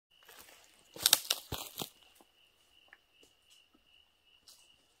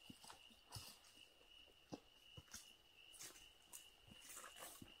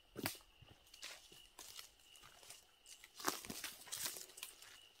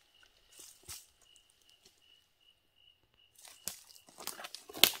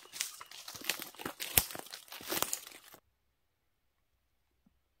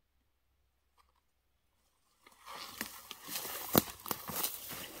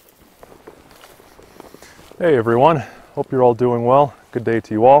Hey everyone, hope you're all doing well. Good day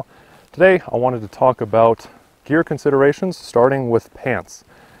to you all. Today I wanted to talk about gear considerations starting with pants.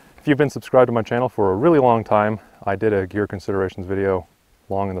 If you've been subscribed to my channel for a really long time, I did a gear considerations video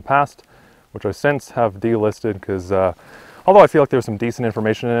long in the past, which I since have delisted because although I feel like there's some decent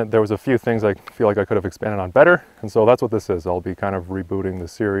information in it, there was a few things I feel like I could have expanded on better, and so that's what this is. I'll be kind of rebooting the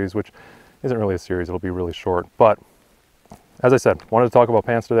series, which isn't really a series, it'll be really short. But as I said, wanted to talk about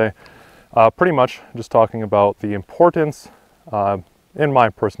pants today. Pretty much just talking about the importance, in my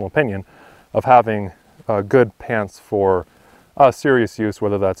personal opinion, of having good pants for serious use,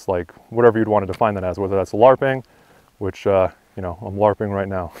 whether that's like whatever you'd want to define that as, whether that's LARPing, which, you know, I'm LARPing right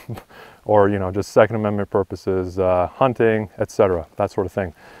now, or, you know, just Second Amendment purposes, hunting, etc., that sort of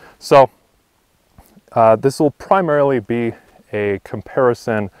thing. So this will primarily be a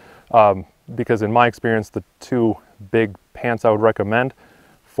comparison because in my experience, the two big pants I would recommend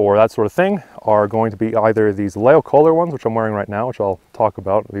for that sort of thing are going to be either these Leo Kohler ones, which I'm wearing right now, which I'll talk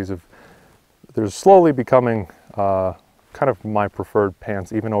about. They're slowly becoming kind of my preferred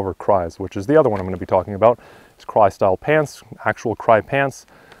pants, even over Cries, which is the other one I'm going to be talking about. It's Cry style pants, actual Cry pants.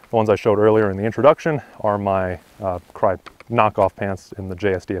 The ones I showed earlier in the introduction are my Cry knockoff pants in the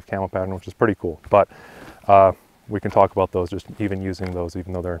JSDF camo pattern, which is pretty cool. But we can talk about those, just even using those,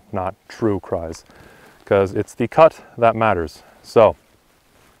 even though they're not true Cries, because it's the cut that matters. So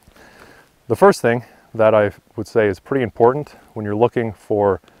the first thing that I would say is pretty important when you're looking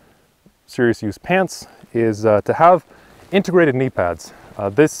for serious use pants is to have integrated knee pads.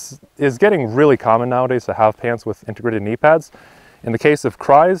 This is getting really common nowadays to have pants with integrated knee pads. In the case of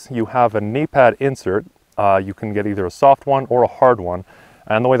Cries, you have a knee pad insert. You can get either a soft one or a hard one.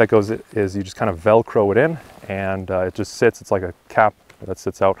 And the way that goes is you just kind of Velcro it in and it just sits. It's like a cap that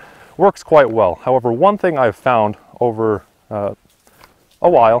sits out. Works quite well. However, one thing I've found over a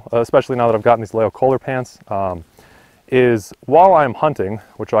while, especially now that I've gotten these Leo Kohler pants, is while I'm hunting,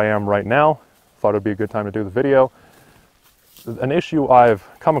 which I am right now, thought it'd be a good time to do the video, an issue I've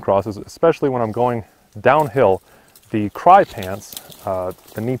come across is, especially when I'm going downhill, the Cry pants,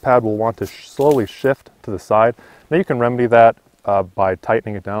 the knee pad will want to slowly shift to the side. Now you can remedy that by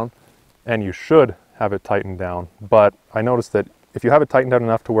tightening it down, and you should have it tightened down, but I noticed that if you have it tightened down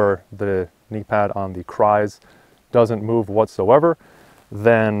enough to where the knee pad on the Cries doesn't move whatsoever,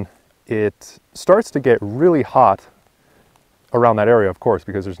 then it starts to get really hot around that area, of course,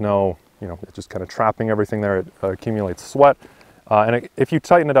 because there's no, you know, it's just kind of trapping everything there. It accumulates sweat. If you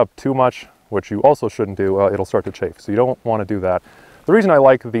tighten it up too much, which you also shouldn't do, it'll start to chafe. So you don't want to do that. The reason I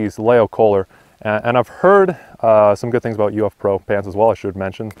like these Leo Kohler, and I've heard some good things about UF Pro pants as well, I should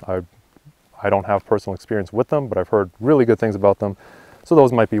mention. I don't have personal experience with them, but I've heard really good things about them. So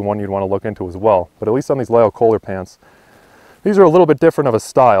those might be one you'd want to look into as well. But at least on these Leo Kohler pants, these are a little bit different of a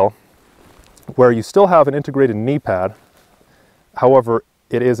style where you still have an integrated knee pad. However,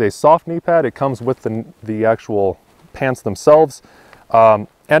 it is a soft knee pad. It comes with the actual pants themselves. And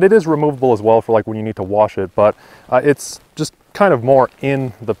it is removable as well for like when you need to wash it, but it's just kind of more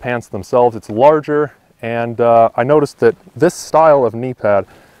in the pants themselves. It's larger, and I noticed that this style of knee pad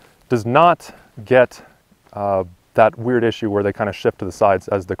does not get that weird issue where they kind of shift to the sides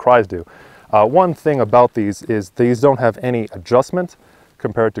as the Cries do. One thing about these is these don't have any adjustment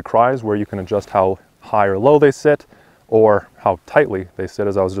compared to Cries, where you can adjust how high or low they sit or how tightly they sit,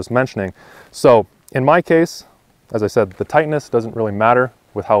 as I was just mentioning. So in my case, as I said, the tightness doesn't really matter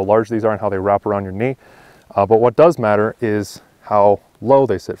with how large these are and how they wrap around your knee. But what does matter is how low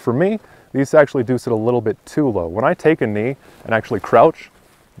they sit. For me, these actually do sit a little bit too low. When I take a knee and actually crouch,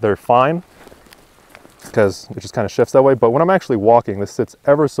 they're fine, because it just kind of shifts that way. But when I'm actually walking, this sits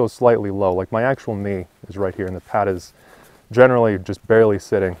ever so slightly low. Like my actual knee is right here and the pad is generally just barely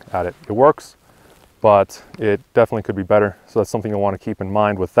sitting at it. It works, but it definitely could be better. So that's something you'll want to keep in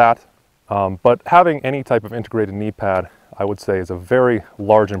mind with that. But having any type of integrated knee pad, I would say, is a very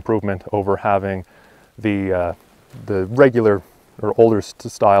large improvement over having the regular or older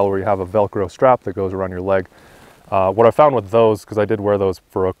style where you have a Velcro strap that goes around your leg. What I found with those, because I did wear those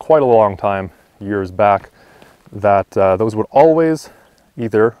for quite a long time, years back, that those would always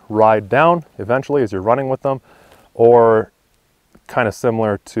either ride down eventually as you're running with them, or kind of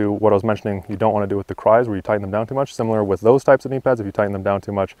similar to what I was mentioning you don't want to do with the Cries, where you tighten them down too much. Similar with those types of knee pads, if you tighten them down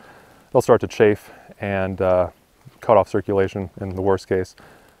too much, they'll start to chafe and cut off circulation in the worst case,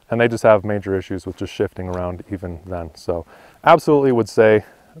 and they just have major issues with just shifting around even then. So absolutely would say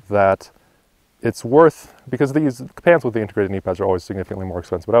that it's worth, because these pants with the integrated knee pads are always significantly more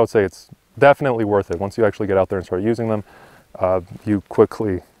expensive, but I would say it's definitely worth it. Once you actually get out there and start using them, you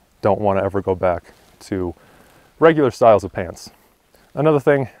quickly don't want to ever go back to regular styles of pants. Another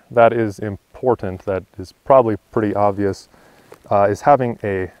thing that is important important that is probably pretty obvious is having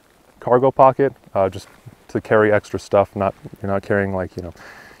a cargo pocket, just to carry extra stuff. You're not carrying, like, you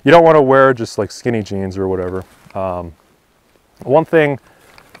don't want to wear just like skinny jeans or whatever. One thing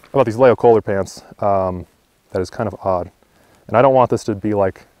about these Leo Kohler pants that is kind of odd, and I don't want this to be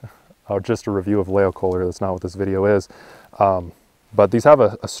like just a review of Leo Kohler. That's not what this video is. But these have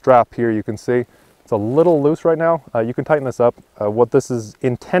a strap here. You can see it's a little loose right now. You can tighten this up. What this is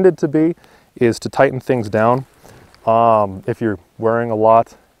intended to be is to tighten things down. If you're wearing a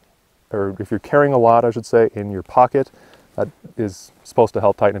lot, or if you're carrying a lot, I should say, in your pocket, that is supposed to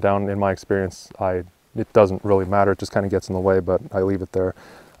help tighten it down. In my experience, it doesn't really matter. It just kind of gets in the way, but I leave it there.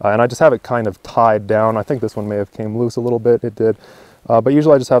 And I just have it kind of tied down. I think this one may have came loose a little bit. It did. But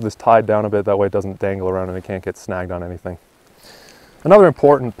usually I just have this tied down a bit. That way it doesn't dangle around and it can't get snagged on anything. Another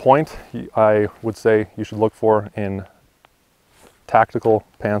important point I would say you should look for in tactical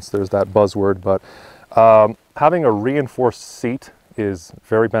pants, there's that buzzword, but having a reinforced seat is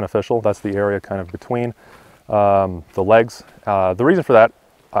very beneficial. That's the area kind of between the legs. The reason for that,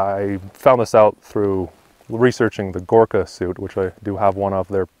 I found this out through researching the Gorka suit, which I do have one of.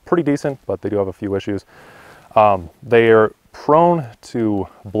 They're pretty decent, but they do have a few issues. They are prone to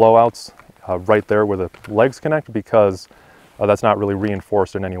blowouts right there where the legs connect, because that's not really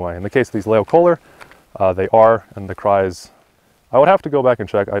reinforced in any way. In the case of these Leo Kohler, they are, and the Cries, I would have to go back and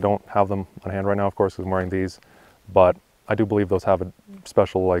check. I don't have them on hand right now, of course, because I'm wearing these, but I do believe those have a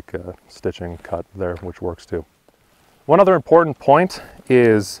special like stitching cut there, which works too. One other important point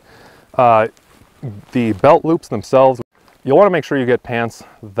is the belt loops themselves. You'll want to make sure you get pants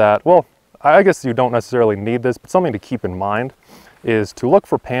that, well, I guess you don't necessarily need this, but something to keep in mind is to look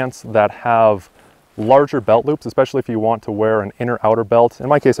for pants that have larger belt loops, especially if you want to wear an inner-outer belt. In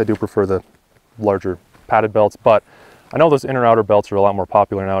my case, I do prefer the larger padded belts, but I know those inner-outer belts are a lot more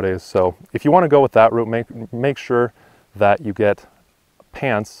popular nowadays. So if you want to go with that route, make sure that you get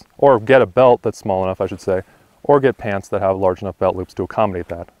pants, or get a belt that's small enough, I should say, or get pants that have large enough belt loops to accommodate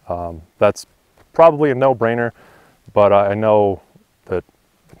that. That's probably a no-brainer, but I know that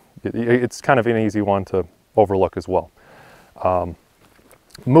it's kind of an easy one to overlook as well.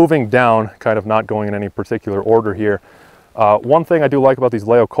 Moving down, kind of not going in any particular order here, one thing I do like about these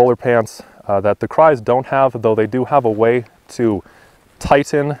Leo Kohler pants that the Cries don't have, though they do have a way to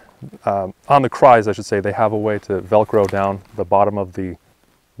tighten, on the Cries I should say, they have a way to Velcro down the bottom of the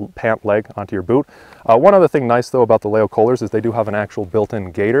pant leg onto your boot. One other thing nice though about the Leo Kohlers is they do have an actual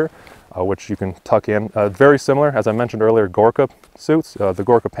built-in gaiter, which you can tuck in. Very similar, as I mentioned earlier, Gorka suits. The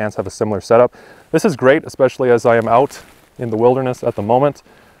Gorka pants have a similar setup. This is great, especially as I am out in the wilderness at the moment.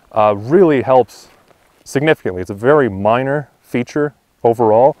 Really helps significantly. It's a very minor feature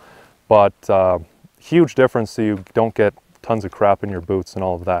overall, but huge difference so you don't get tons of crap in your boots and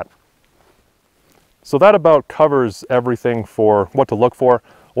all of that. So that about covers everything for what to look for.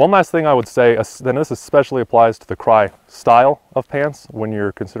 One last thing I would say, and this especially applies to the Cry style of pants when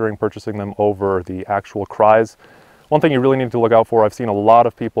you're considering purchasing them over the actual Cries. One thing you really need to look out for, I've seen a lot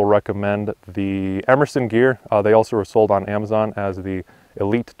of people recommend the Emerson gear. They also are sold on Amazon as the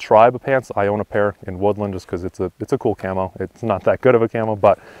Elite Tribe pants. I own a pair in Woodland just because it's a cool camo. It's not that good of a camo,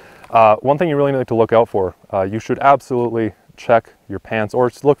 but one thing you really need to look out for, you should absolutely check your pants or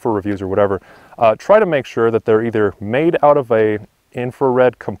just look for reviews or whatever. Try to make sure that they're either made out of a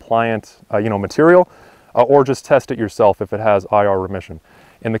infrared compliant material, or just test it yourself if it has IR remission.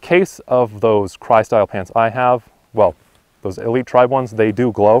 In the case of those Cry style pants I have, well, those Elite Tribe ones, they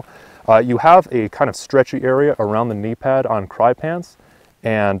do glow. You have a kind of stretchy area around the knee pad on Cry pants,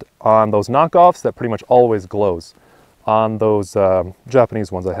 and on those knockoffs that pretty much always glows. On those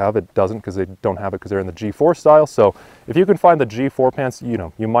Japanese ones I have, it doesn't, because they don't have it because they're in the G4 style. So if you can find the G4 pants,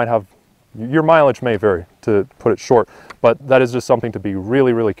 you might have, your mileage may vary, to put it short, but that is just something to be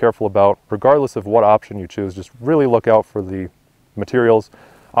really, really careful about. Regardless of what option you choose, just really look out for the materials.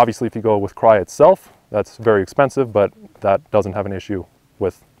 Obviously, if you go with Cry itself, that's very expensive, but that doesn't have an issue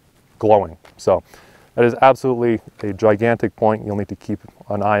with glowing. So that is absolutely a gigantic point you'll need to keep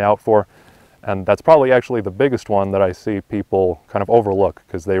an eye out for. And that's probably actually the biggest one that I see people kind of overlook,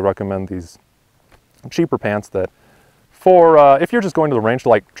 because they recommend these cheaper pants that for, if you're just going to the range to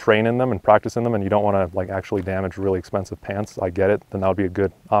like train in them and practice in them and you don't want to like actually damage really expensive pants, I get it, then that would be a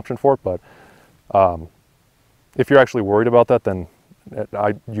good option for it. But if you're actually worried about that, then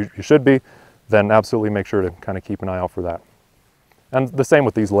you should be, then absolutely make sure to kind of keep an eye out for that. And the same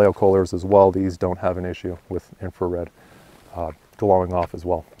with these Leo Kohlers as well. These don't have an issue with infrared glowing off as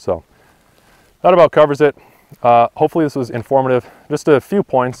well. So that about covers it. Hopefully this was informative. Just a few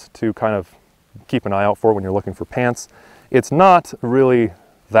points to kind of keep an eye out for when you're looking for pants. It's not really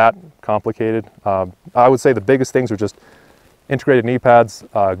that complicated. I would say the biggest things are just integrated knee pads.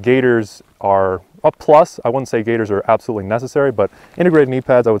 Gaiters are a plus. I wouldn't say gaiters are absolutely necessary, but integrated knee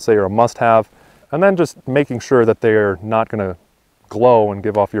pads I would say are a must-have. And then just making sure that they're not going to glow and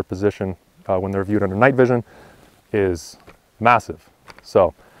give off your position when they're viewed under night vision is massive.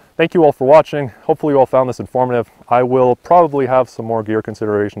 So thank you all for watching. Hopefully you all found this informative. I will probably have some more gear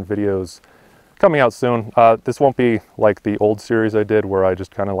consideration videos coming out soon. This won't be like the old series I did where I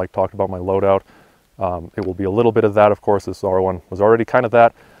just kind of like talked about my loadout. It will be a little bit of that, of course. This one was already kind of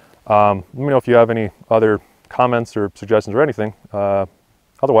that. Let me know if you have any other comments or suggestions or anything.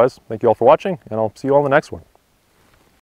 Otherwise, thank you all for watching, and I'll see you all in the next one.